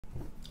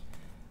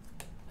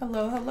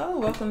Hello, hello.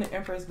 Welcome to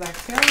Empress Black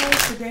Tarot.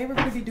 Today we're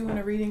going to be doing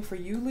a reading for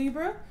you,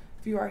 Libra.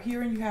 If you are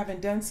here and you haven't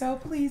done so,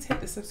 please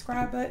hit the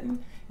subscribe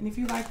button. And if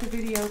you like the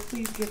video,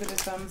 please give it a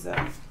thumbs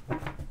up.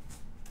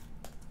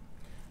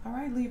 All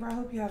right, Libra, I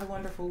hope you have a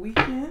wonderful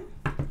weekend.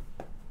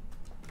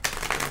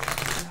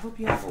 I hope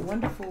you have a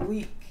wonderful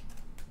week.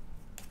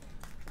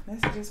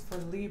 Messages for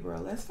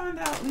Libra. Let's find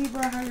out,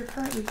 Libra, how you're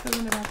currently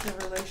feeling about your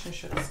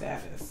relationship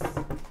status.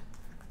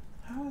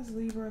 How is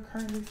Libra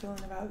currently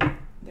feeling about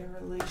their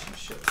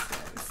relationship status?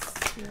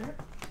 Spirit.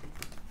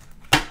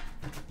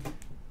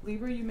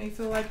 Libra, you may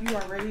feel like you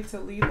are ready to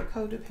leave a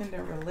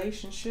codependent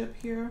relationship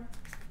here.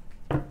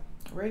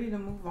 Ready to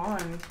move on.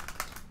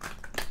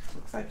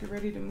 Looks like you're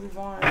ready to move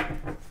on.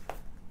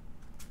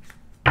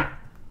 How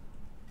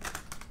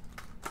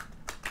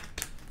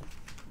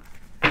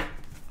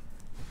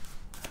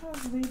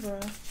is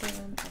Libra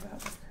feeling about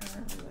the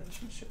current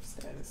relationship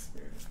status,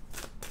 Spirit?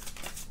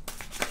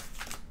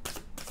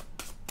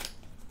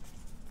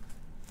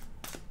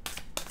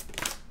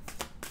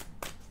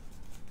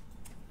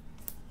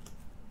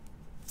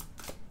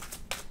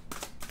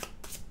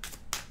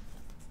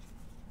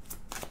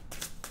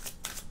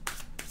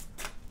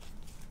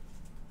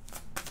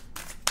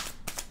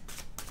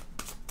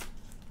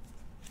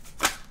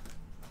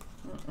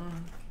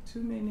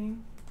 Too many,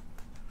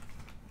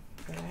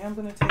 but I am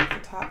going to take the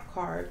top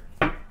card.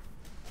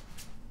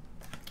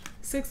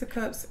 Six of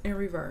Cups in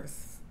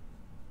reverse.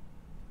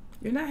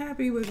 You're not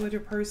happy with what your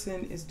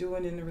person is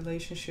doing in the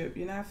relationship.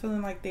 You're not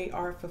feeling like they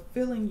are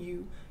fulfilling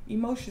you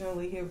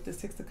emotionally here with the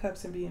Six of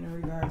Cups and being in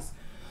reverse.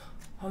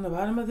 On the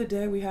bottom of the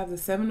deck, we have the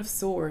Seven of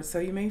Swords. So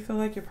you may feel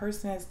like your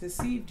person has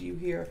deceived you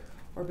here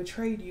or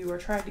betrayed you or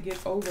tried to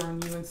get over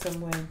on you in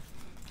some way.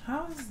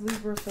 How is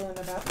Libra feeling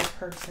about this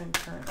person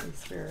currently,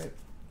 Spirit?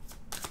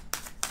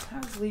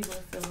 How's Libra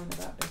feeling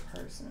about this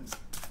person?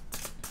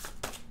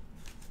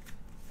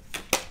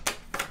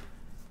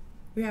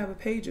 We have a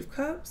Page of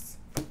Cups.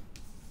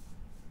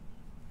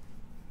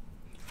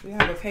 We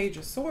have a Page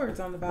of Swords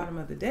on the bottom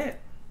of the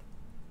deck.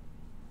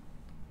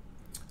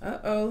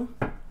 Uh-oh.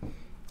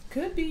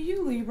 Could be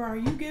you, Libra. Are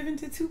you giving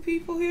to two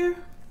people here?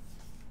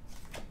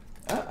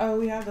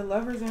 Uh-oh. We have the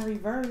Lovers in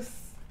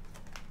reverse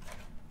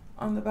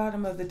on the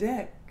bottom of the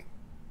deck.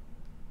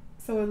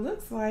 So it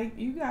looks like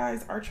you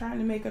guys are trying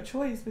to make a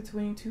choice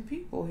between two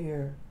people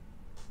here.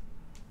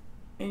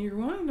 And you're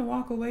wanting to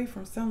walk away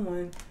from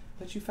someone,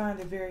 but you find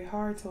it very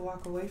hard to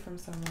walk away from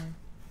someone.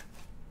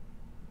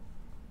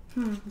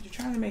 You're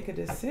trying to make a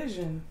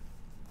decision.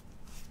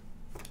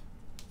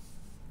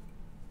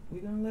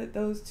 We're going to let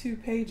those two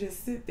pages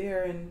sit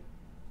there and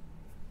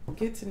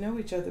get to know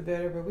each other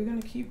better, but we're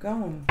going to keep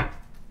going.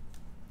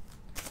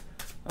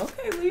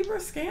 Okay, Libra,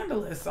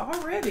 scandalous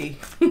already.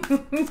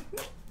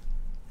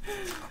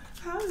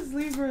 How does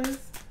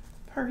Libra's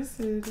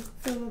person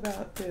feel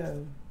about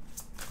them?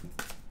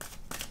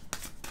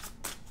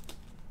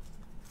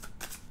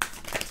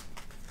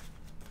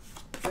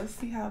 Let's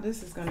see how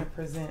this is going to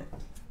present.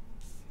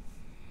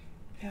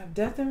 We have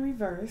Death in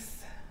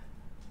reverse,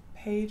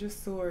 Page of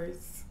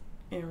Swords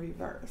in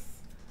reverse.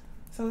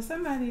 So it's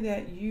somebody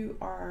that you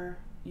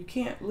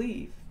can't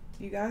leave.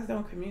 You guys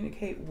don't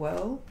communicate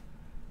well.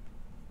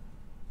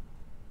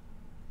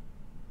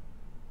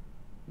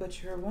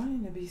 But you're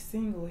wanting to be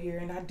single here.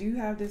 And I do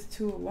have this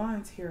Two of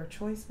Wands here, a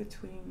choice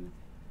between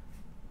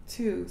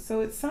two.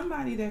 So it's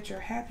somebody that you're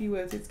happy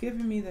with. It's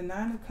giving me the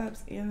Nine of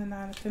Cups and the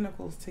Nine of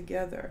Pentacles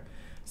together.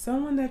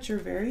 Someone that you're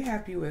very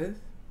happy with.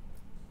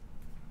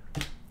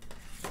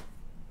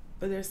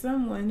 But there's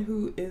someone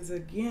who is,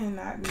 again,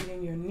 not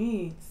meeting your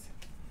needs.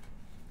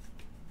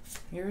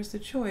 Here's the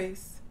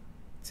choice.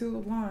 Two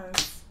of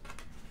Wands.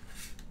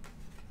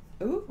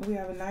 Ooh, we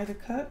have a Knight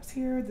of Cups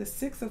here. The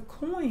Six of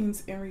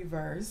Coins in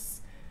reverse.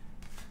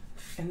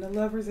 And the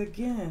Lovers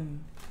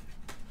again.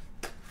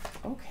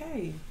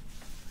 Okay.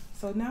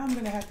 So now I'm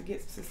going to have to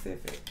get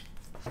specific.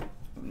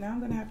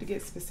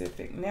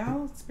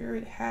 Now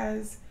Spirit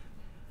has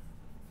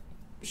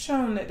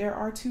shown that there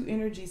are two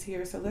energies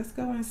here. So let's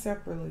go in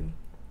separately.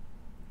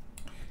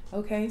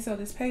 Okay, so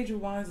this Page of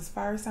Wands is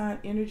fire sign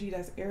energy.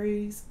 That's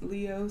Aries,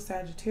 Leo,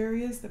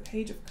 Sagittarius. The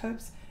Page of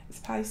Cups is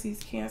Pisces,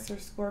 Cancer,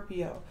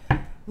 Scorpio.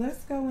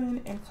 Let's go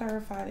in and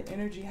clarify the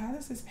energy. How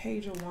does this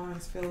Page of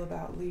Wands feel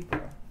about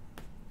Libra?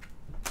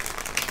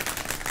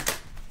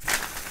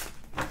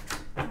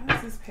 How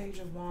does this Page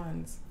of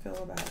Wands feel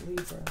about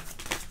Libra?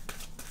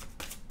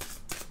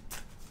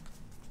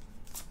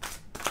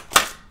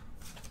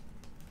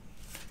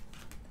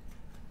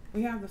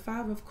 We have the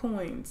Five of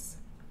Coins.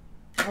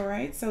 All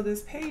right, so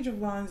this Page of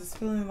Wands is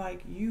feeling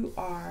like you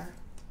are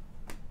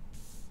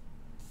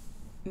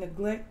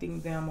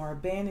neglecting them or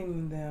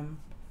abandoning them,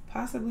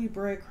 possibly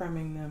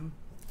breadcrumbing them.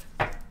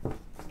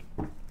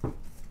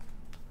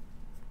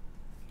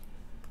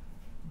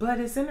 But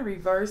it's in the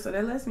reverse, so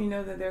that lets me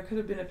know that there could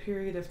have been a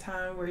period of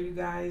time where you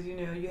guys, you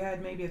know, you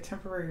had maybe a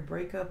temporary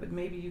breakup, but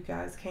maybe you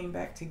guys came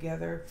back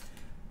together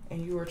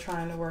and you were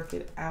trying to work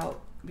it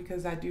out,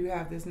 because I do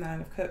have this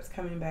Nine of Cups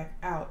coming back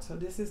out. So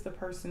this is the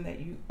person that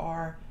you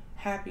are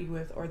happy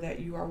with or that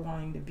you are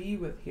wanting to be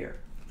with here.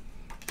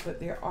 but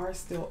there are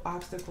still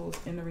obstacles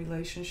in the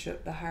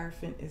relationship. The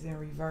Hierophant is in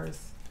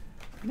reverse.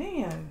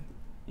 Man,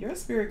 your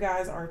spirit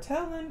guides are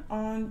telling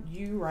on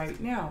you right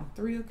now.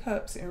 3 of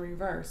Cups in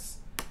reverse.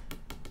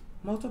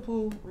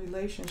 Multiple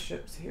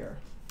relationships here.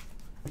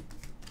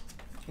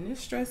 And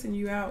it's stressing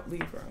you out,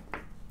 Libra.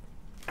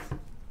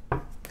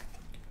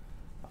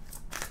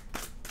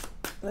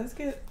 Let's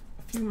get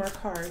a few more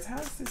cards. How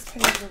does this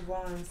Page of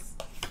Wands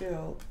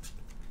feel?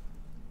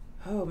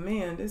 Oh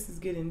man, this is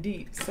getting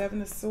deep.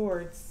 7 of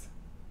Swords.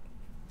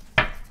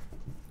 I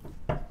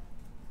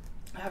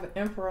have an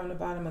Emperor on the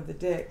bottom of the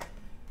deck.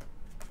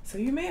 So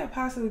you may have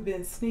possibly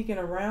been sneaking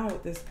around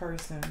with this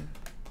person.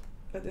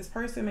 But this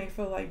person may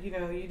feel like, you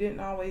know, you didn't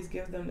always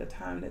give them the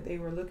time that they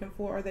were looking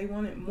for, or they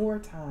wanted more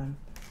time.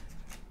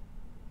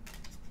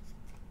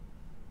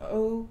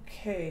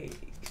 Okay.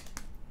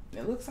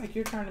 It looks like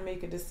you're trying to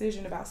make a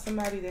decision about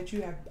somebody that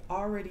you have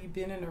already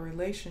been in a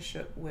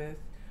relationship with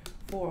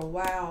for a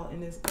while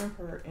in this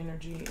Emperor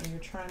energy, and you're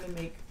trying to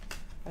make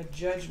a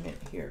judgment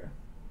here.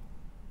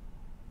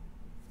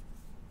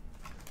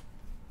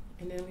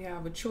 And then we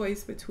have a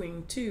choice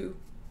between 2.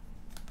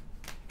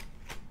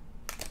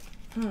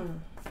 But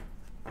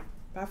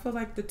I feel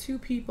like the 2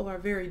 people are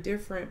very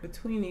different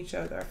between each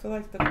other. I feel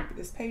like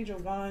this Page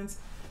of Wands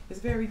is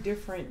very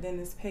different than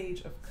this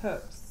Page of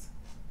Cups.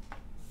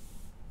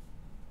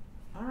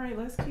 All right,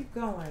 let's keep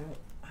going.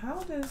 How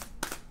does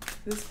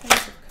this Page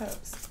of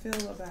Cups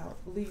feel about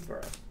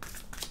Libra?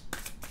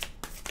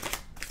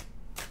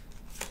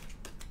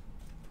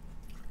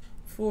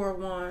 4 of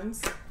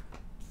Wands.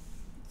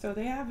 So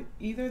they have,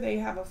 either they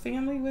have a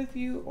family with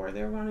you, or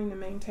they're wanting to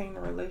maintain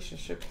a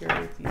relationship here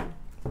with you.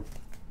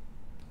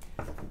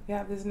 You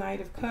have this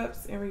Knight of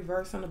Cups in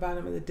reverse on the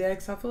bottom of the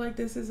deck. So I feel like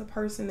this is a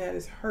person that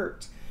is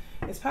hurt.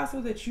 It's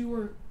possible that you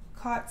were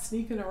caught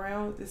sneaking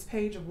around with this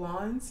Page of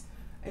Wands,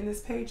 and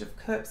this Page of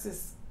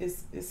Cups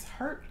is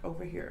hurt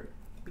over here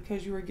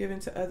because you were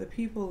given to other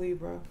people,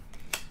 Libra.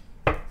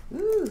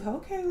 Ooh,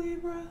 okay,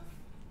 Libra.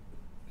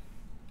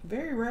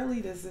 Very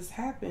rarely does this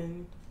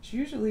happen. It's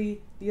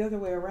usually the other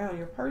way around.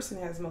 Your person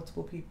has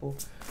multiple people.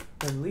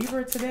 But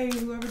Libra today,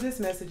 whoever this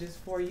message is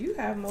for, you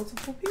have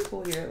multiple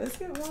people here. Let's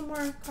get one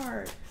more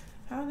card.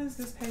 How does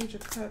this Page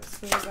of Cups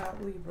feel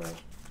about Libra?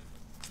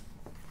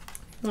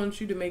 I want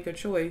you to make a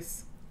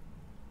choice.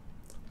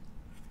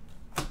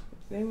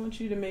 They want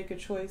you to make a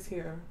choice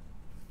here.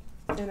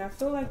 And I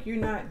feel like you're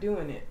not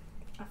doing it.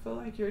 I feel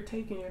like you're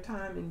taking your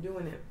time and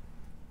doing it.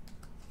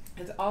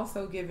 It's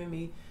also giving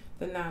me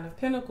the 9 of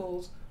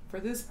Pentacles for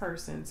this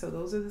person. So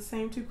those are the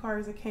same 2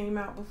 cards that came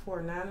out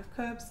before. 9 of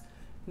Cups,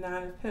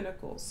 9 of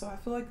Pentacles. So I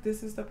feel like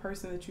this is the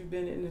person that you've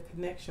been in a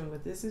connection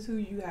with. This is who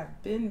you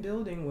have been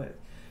building with.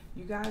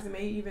 You guys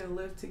may even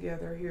live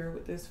together here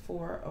with this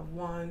 4 of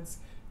Wands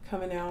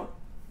coming out.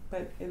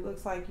 But it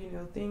looks like, you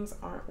know, things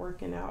aren't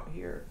working out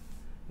here.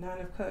 9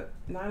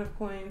 of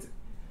Coins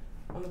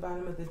on the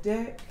bottom of the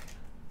deck.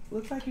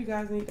 Looks like you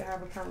guys need to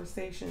have a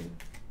conversation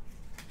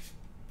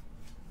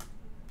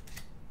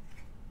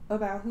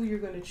about who you're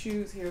going to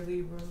choose here,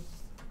 Libra.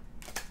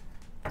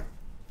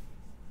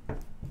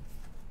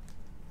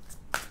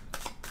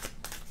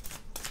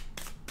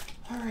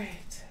 All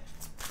right.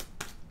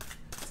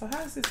 So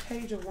how does this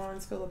Page of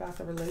Wands feel about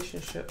the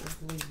relationship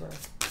with Libra?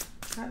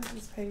 How does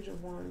this Page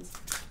of Wands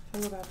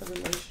feel about the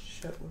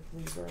relationship with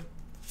Libra?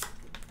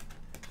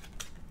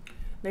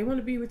 They want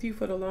to be with you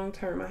for the long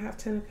term. I have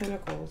 10 of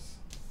Pentacles.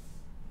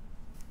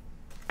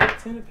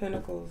 10 of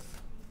Pentacles.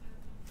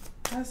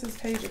 How does this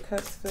Page of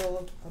Cups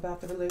feel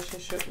about the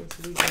relationship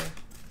with Libra?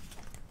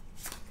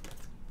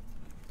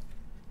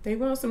 They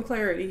want some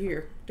clarity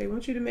here. They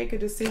want you to make a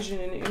decision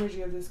in the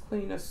energy of this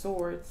Queen of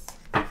Swords.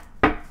 And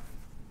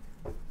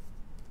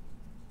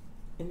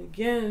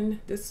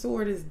again, this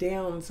sword is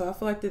down, so I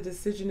feel like the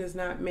decision is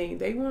not made.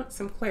 They want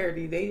some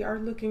clarity. They are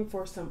looking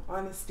for some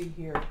honesty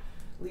here,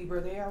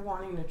 Libra. They are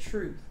wanting the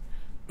truth.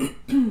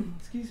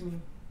 Excuse me.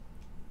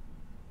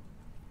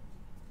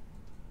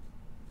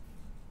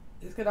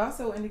 This could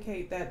also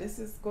indicate that this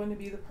is going to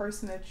be the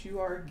person that you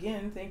are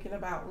again thinking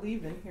about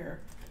leaving here.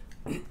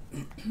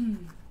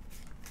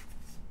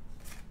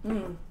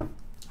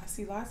 I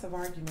see lots of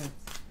arguments.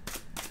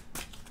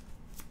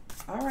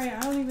 All right, I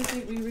don't even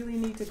think we really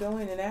need to go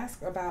in and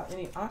ask about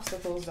any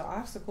obstacles. The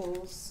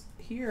obstacles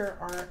here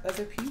are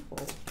other people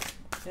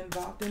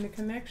involved in the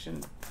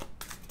connection.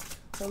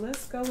 So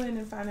let's go in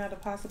and find out a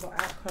possible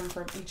outcome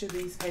from each of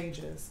these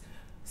pages.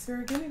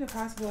 Spirit, give me the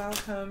possible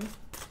outcome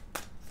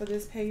for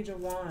this Page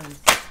of Wands.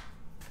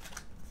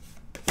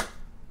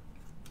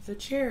 The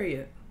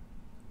Chariot.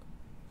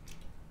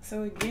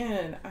 So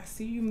again, I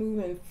see you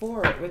moving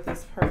forward with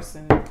this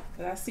person,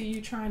 but I see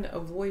you trying to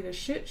avoid a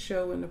shit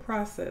show in the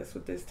process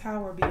with this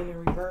Tower being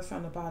in reverse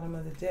on the bottom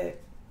of the deck.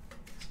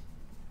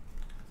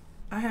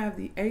 I have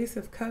the Ace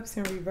of Cups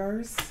in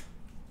reverse,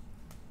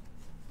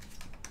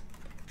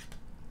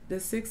 the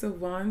 6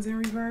 of Wands in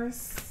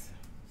reverse,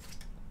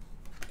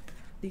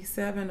 the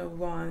 7 of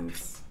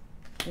Wands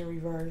in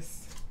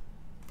reverse,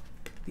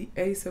 the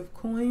Ace of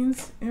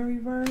Coins in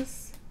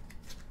reverse,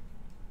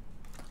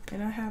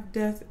 and I have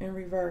Death in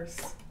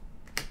reverse.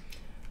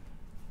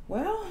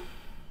 Well,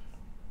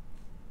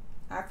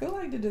 I feel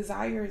like the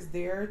desire is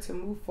there to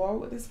move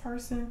forward with this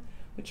person,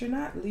 but you're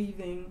not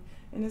leaving.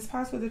 And it's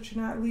possible that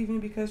you're not leaving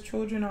because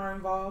children are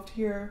involved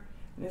here.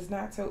 And it's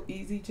not so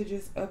easy to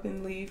just up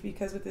and leave,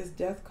 because with this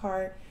death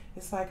card,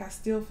 it's like I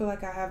still feel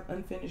like I have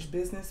unfinished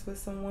business with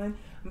someone.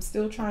 I'm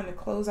still trying to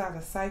close out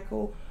a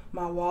cycle.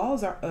 My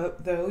walls are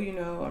up though, you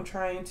know, I'm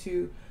trying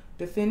to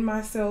defend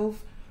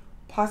myself.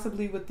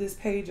 Possibly with this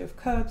Page of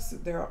Cups,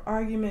 there are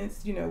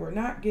arguments, you know, we're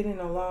not getting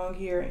along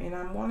here, and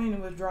I'm wanting to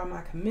withdraw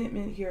my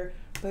commitment here,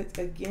 but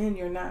again,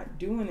 you're not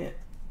doing it,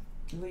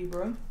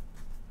 Libra.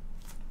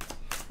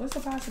 What's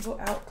the possible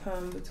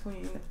outcome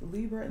between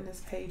Libra and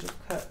this Page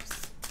of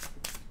Cups?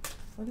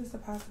 What is the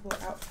possible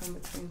outcome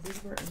between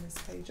Libra and this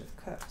Page of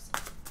Cups?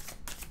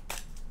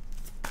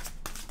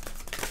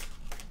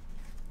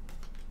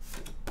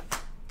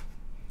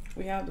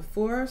 We have the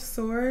Four of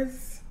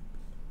Swords.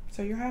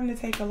 So you're having to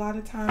take a lot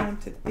of time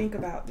to think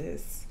about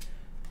this.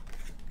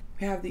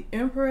 We have the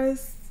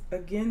Empress.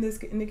 Again, this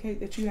can indicate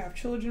that you have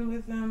children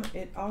with them.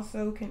 It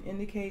also can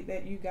indicate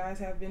that you guys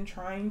have been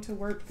trying to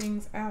work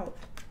things out.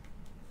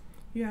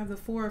 You have the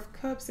Four of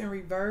Cups in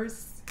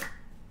reverse.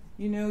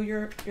 You know,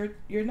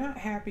 you're not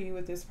happy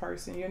with this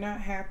person. You're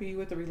not happy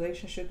with the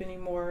relationship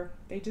anymore.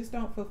 They just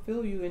don't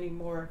fulfill you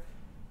anymore.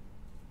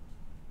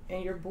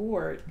 And you're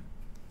bored.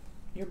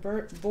 You're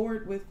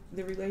bored with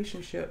the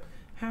relationship.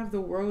 Have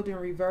the World in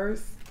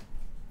reverse.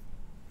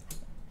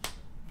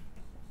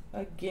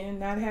 Again,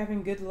 not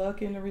having good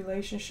luck in the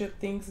relationship,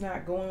 things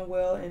not going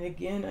well, and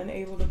again,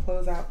 unable to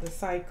close out the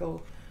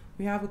cycle.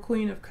 We have a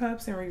Queen of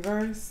Cups in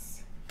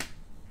reverse.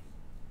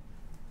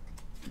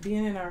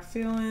 Being in our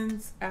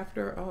feelings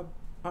after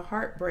a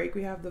heartbreak.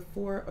 We have the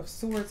Four of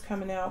Swords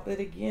coming out,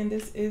 but again,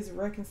 this is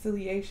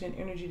reconciliation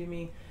energy to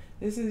me.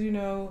 This is, you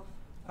know,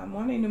 I'm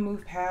wanting to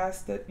move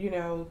past the, you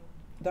know,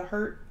 the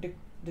hurt,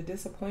 the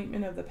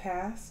disappointment of the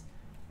past.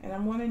 And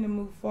I'm wanting to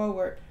move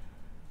forward.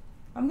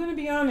 I'm going to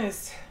be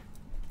honest,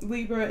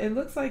 Libra, it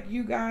looks like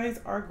you guys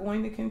are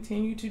going to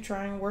continue to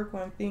try and work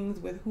on things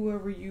with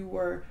whoever you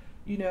were,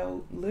 you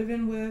know,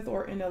 living with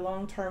or in a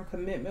long-term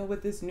commitment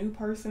with this new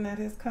person that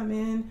has come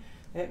in,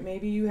 that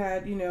maybe you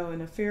had, you know,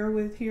 an affair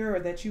with here, or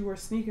that you were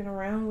sneaking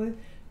around with.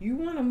 You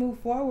want to move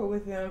forward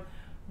with them,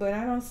 but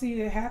I don't see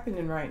it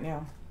happening right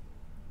now.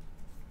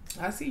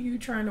 I see you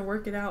trying to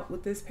work it out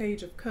with this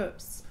Page of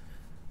Cups,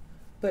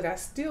 but I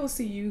still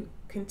see you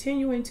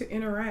continuing to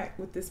interact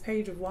with this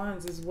Page of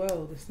Wands as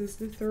well. This is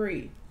the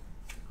 3.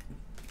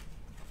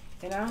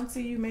 And I don't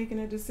see you making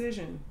a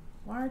decision.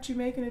 Why aren't you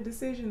making a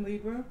decision,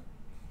 Libra?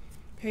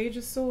 Page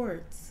of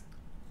Swords.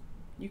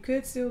 You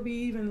could still be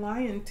even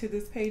lying to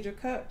this Page of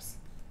Cups.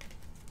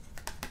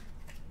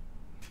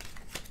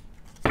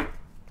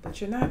 But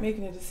you're not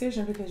making a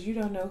decision because you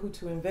don't know who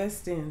to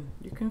invest in.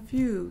 You're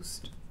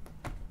confused.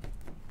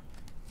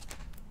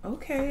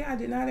 Okay, I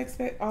did not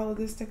expect all of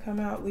this to come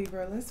out,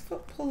 Libra. Let's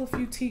pull a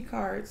few T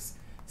cards,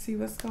 see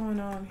what's going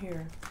on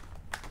here.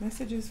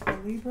 Messages for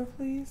Libra,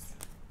 please.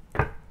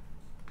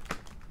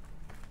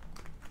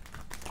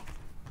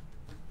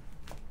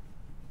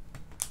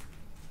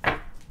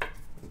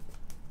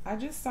 I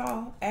just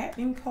saw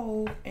acting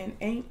cold and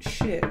ain't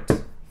shit.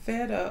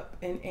 Fed up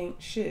and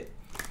ain't shit.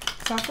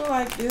 So I feel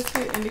like this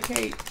could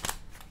indicate,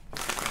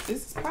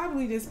 this is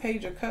probably this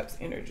Page of Cups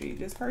energy.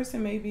 This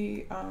person may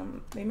be,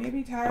 they may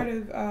be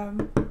tired of,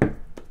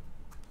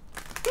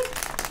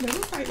 it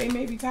looks like they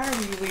may be tired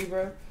of you,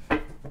 Libra.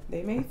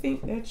 They may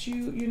think that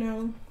you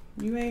know,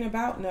 you ain't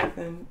about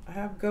nothing. I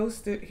have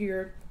ghosted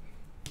here.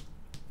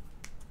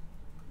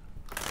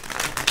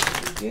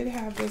 You did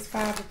have this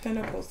Five of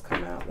Pentacles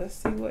come out. Let's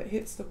see what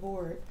hits the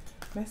board.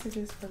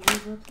 Messages for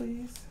Libra,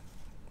 please.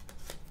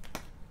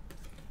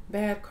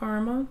 Bad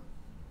karma.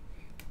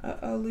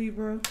 Uh-oh,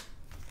 Libra.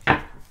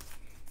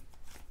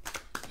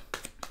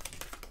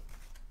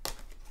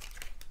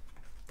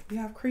 You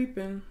have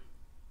creeping.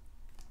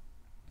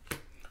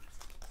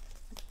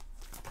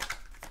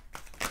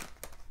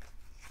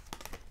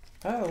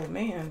 Oh,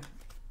 man.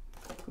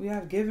 We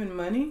have given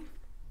money.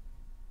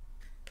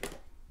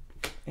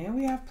 And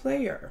we have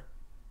player.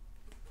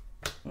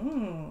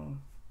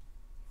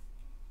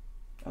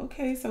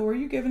 Okay, so were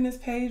you giving this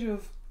Page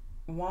of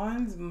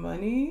Wands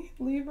money,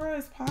 Libra?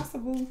 It's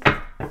possible.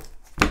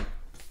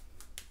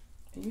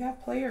 And you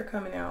have player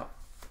coming out.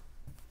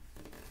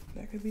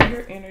 That could be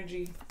your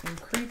energy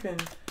and creeping.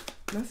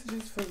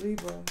 Messages for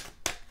Libra.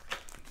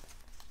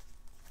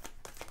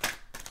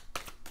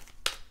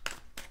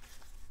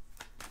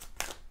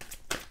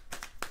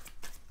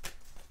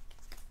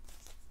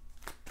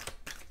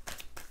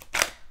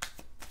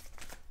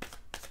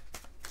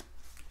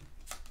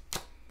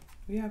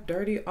 We have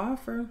dirty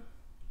offer.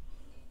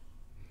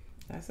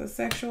 That's a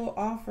sexual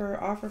offer.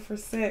 Offer for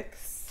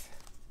sex.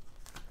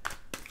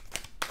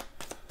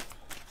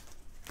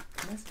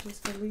 Messages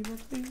for Libra,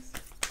 please.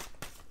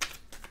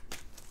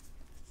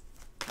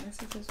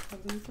 Messages for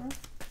Libra.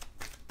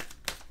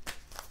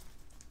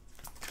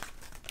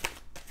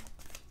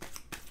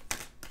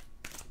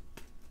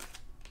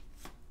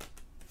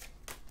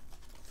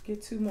 Let's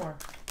get 2 more.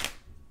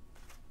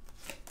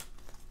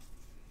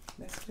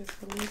 Messages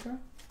for Libra.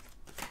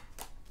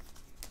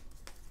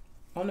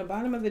 On the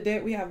bottom of the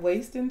deck, we have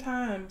wasting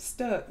time,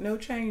 stuck, no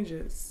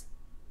changes.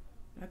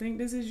 I think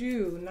this is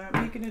you not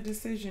making a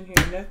decision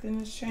here.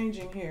 Nothing is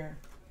changing here.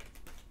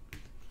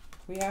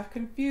 We have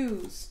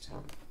confused.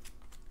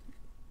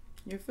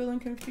 You're feeling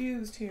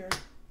confused here.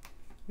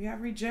 We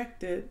have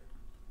rejected.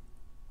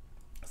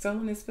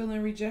 Someone is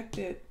feeling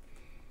rejected.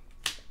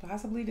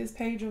 Possibly this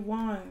Page of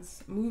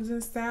Wands. Moves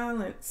in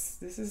silence.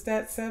 This is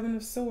that Seven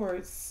of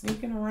Swords.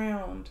 Sneaking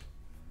around.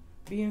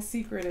 Being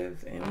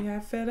secretive. And we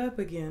have fed up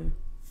again.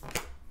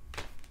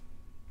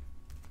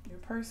 Your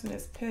person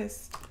is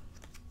pissed.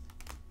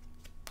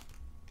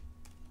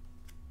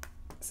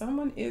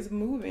 Someone is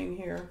moving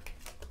here.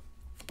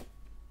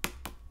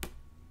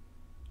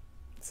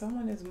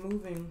 Someone is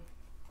moving.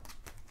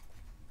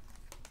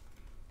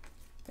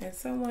 And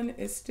someone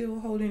is still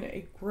holding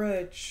a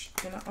grudge.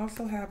 And I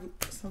also have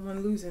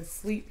someone losing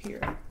sleep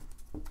here.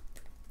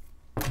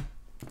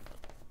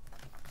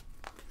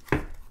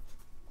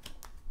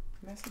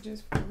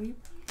 Messages for Libra.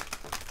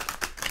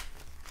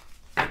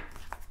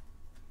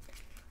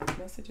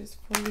 Messages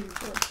for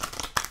Libra.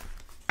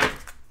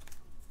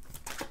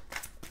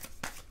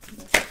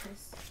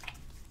 Messages.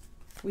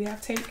 We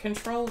have take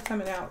control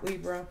coming out,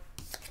 Libra.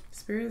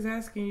 Spirit is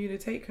asking you to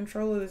take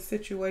control of the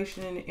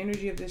situation and the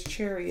energy of this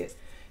Chariot.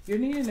 You're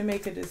needing to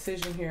make a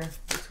decision here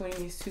between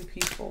these two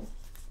people.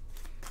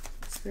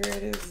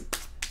 Spirit is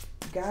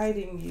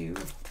guiding you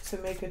to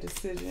make a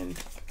decision.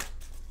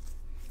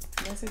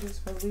 Messages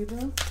for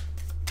Libra.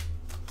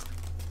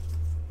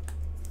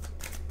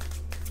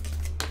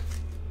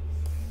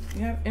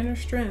 You have inner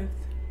strength.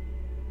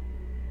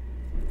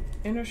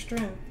 Inner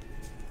strength.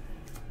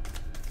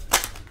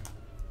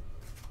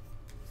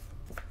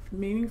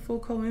 Meaningful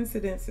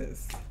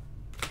coincidences.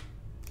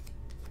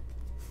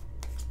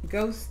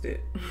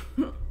 Ghosted.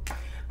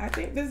 I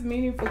think this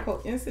meaningful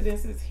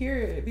coincidence is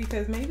here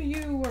because maybe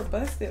you were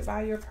busted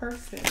by your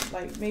person.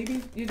 Like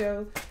maybe, you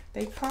know,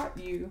 they caught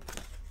you.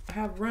 I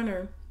have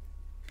Runner.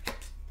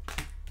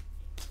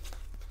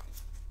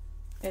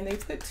 And they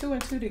put 2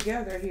 and 2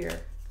 together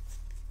here.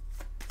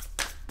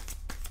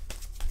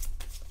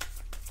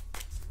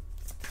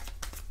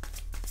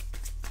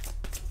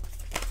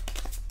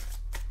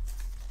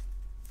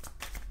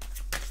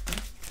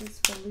 This is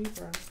for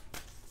Libra.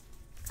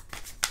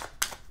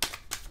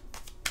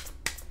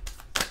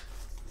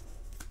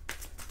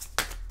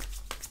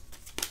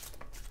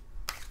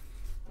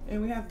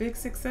 And we have big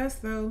success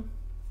though.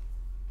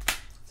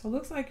 So it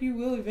looks like you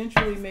will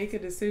eventually make a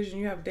decision.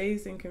 You have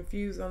dazed and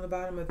confused on the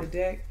bottom of the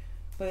deck.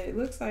 But it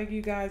looks like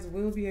you guys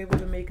will be able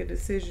to make a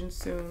decision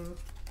soon.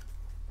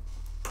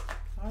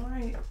 All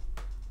right.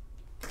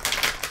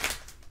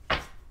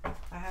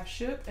 I have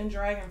Ship and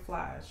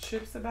Dragonfly.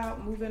 Ship's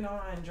about moving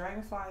on.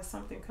 Dragonfly is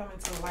something coming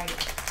to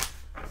light.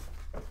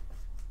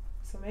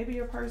 So maybe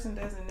your person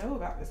doesn't know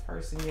about this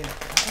person yet.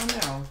 I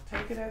don't know.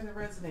 Take it as it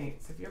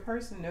resonates. If your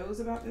person knows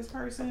about this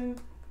person,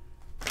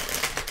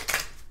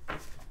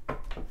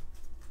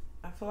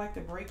 I feel like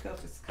the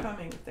breakup is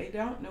coming. If they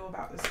don't know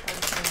about this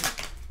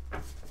person,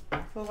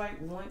 I feel like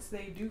once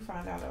they do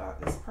find out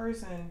about this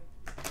person,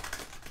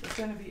 it's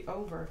going to be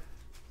over.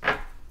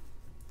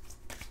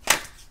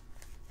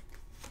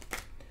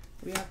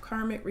 We have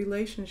karmic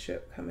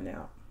relationship coming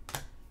out.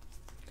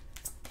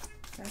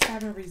 That's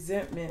having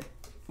resentment,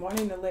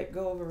 wanting to let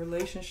go of a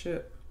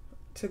relationship,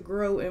 to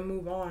grow and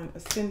move on,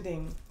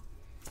 ascending.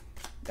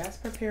 That's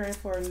preparing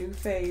for a new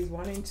phase,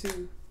 wanting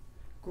to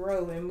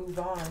grow and move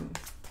on,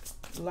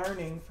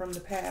 learning from the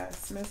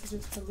past.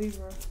 Messages for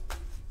Libra.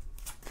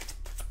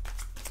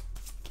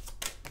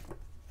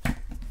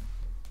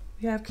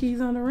 We have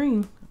Keys on the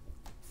Ring.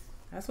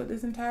 That's what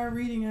this entire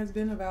reading has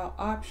been about.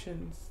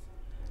 Options.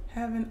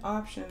 Having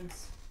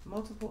options.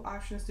 Multiple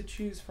options to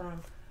choose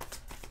from.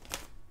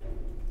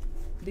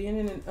 Being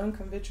in an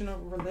unconventional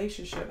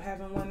relationship.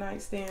 Having one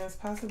night stands.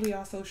 Possibly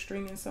also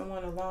stringing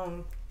someone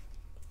along.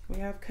 We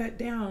have Cut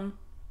Down.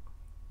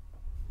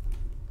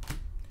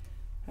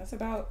 That's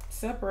about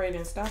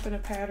separating, stopping a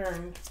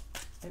pattern,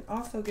 and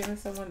also giving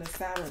someone the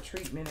silent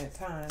treatment at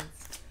times.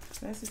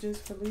 Messages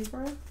for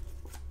Libra.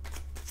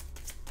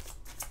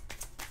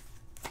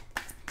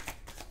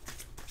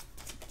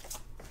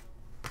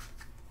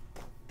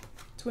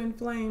 Twin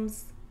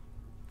Flames.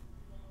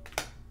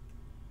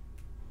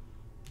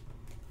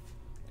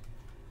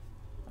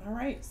 All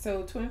right,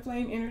 so twin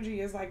flame energy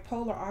is like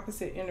polar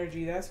opposite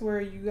energy. That's where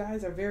you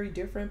guys are very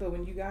different, but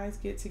when you guys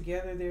get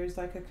together, there's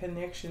like a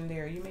connection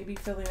there. You may be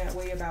feeling that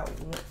way about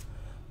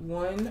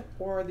one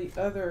or the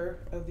other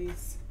of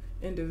these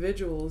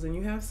individuals, and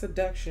you have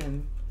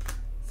seduction.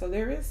 So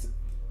there is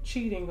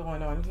cheating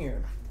going on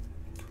here.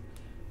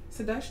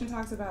 Seduction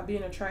talks about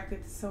being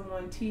attracted to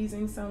someone,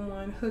 teasing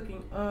someone,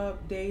 hooking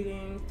up,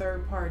 dating,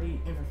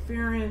 third-party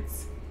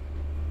interference.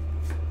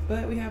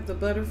 But we have the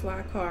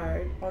Butterfly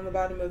card on the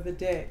bottom of the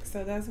deck.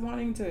 So that's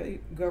wanting to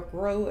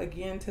grow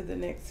again to the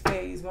next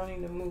phase,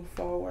 wanting to move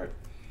forward.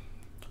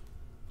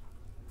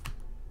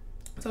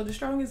 So the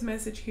strongest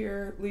message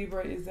here,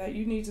 Libra, is that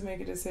you need to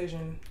make a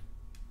decision.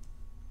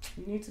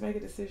 You need to make a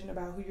decision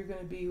about who you're going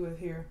to be with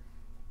here.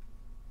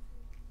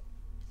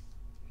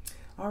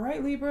 All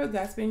right, Libra,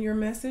 that's been your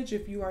message.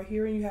 If you are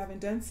here and you haven't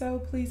done so,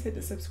 please hit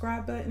the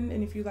subscribe button.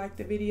 And if you like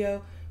the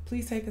video,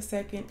 please take a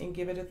second and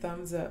give it a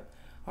thumbs up.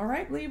 All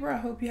right, Libra, I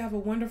hope you have a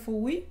wonderful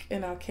week,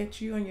 and I'll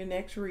catch you on your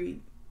next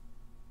read.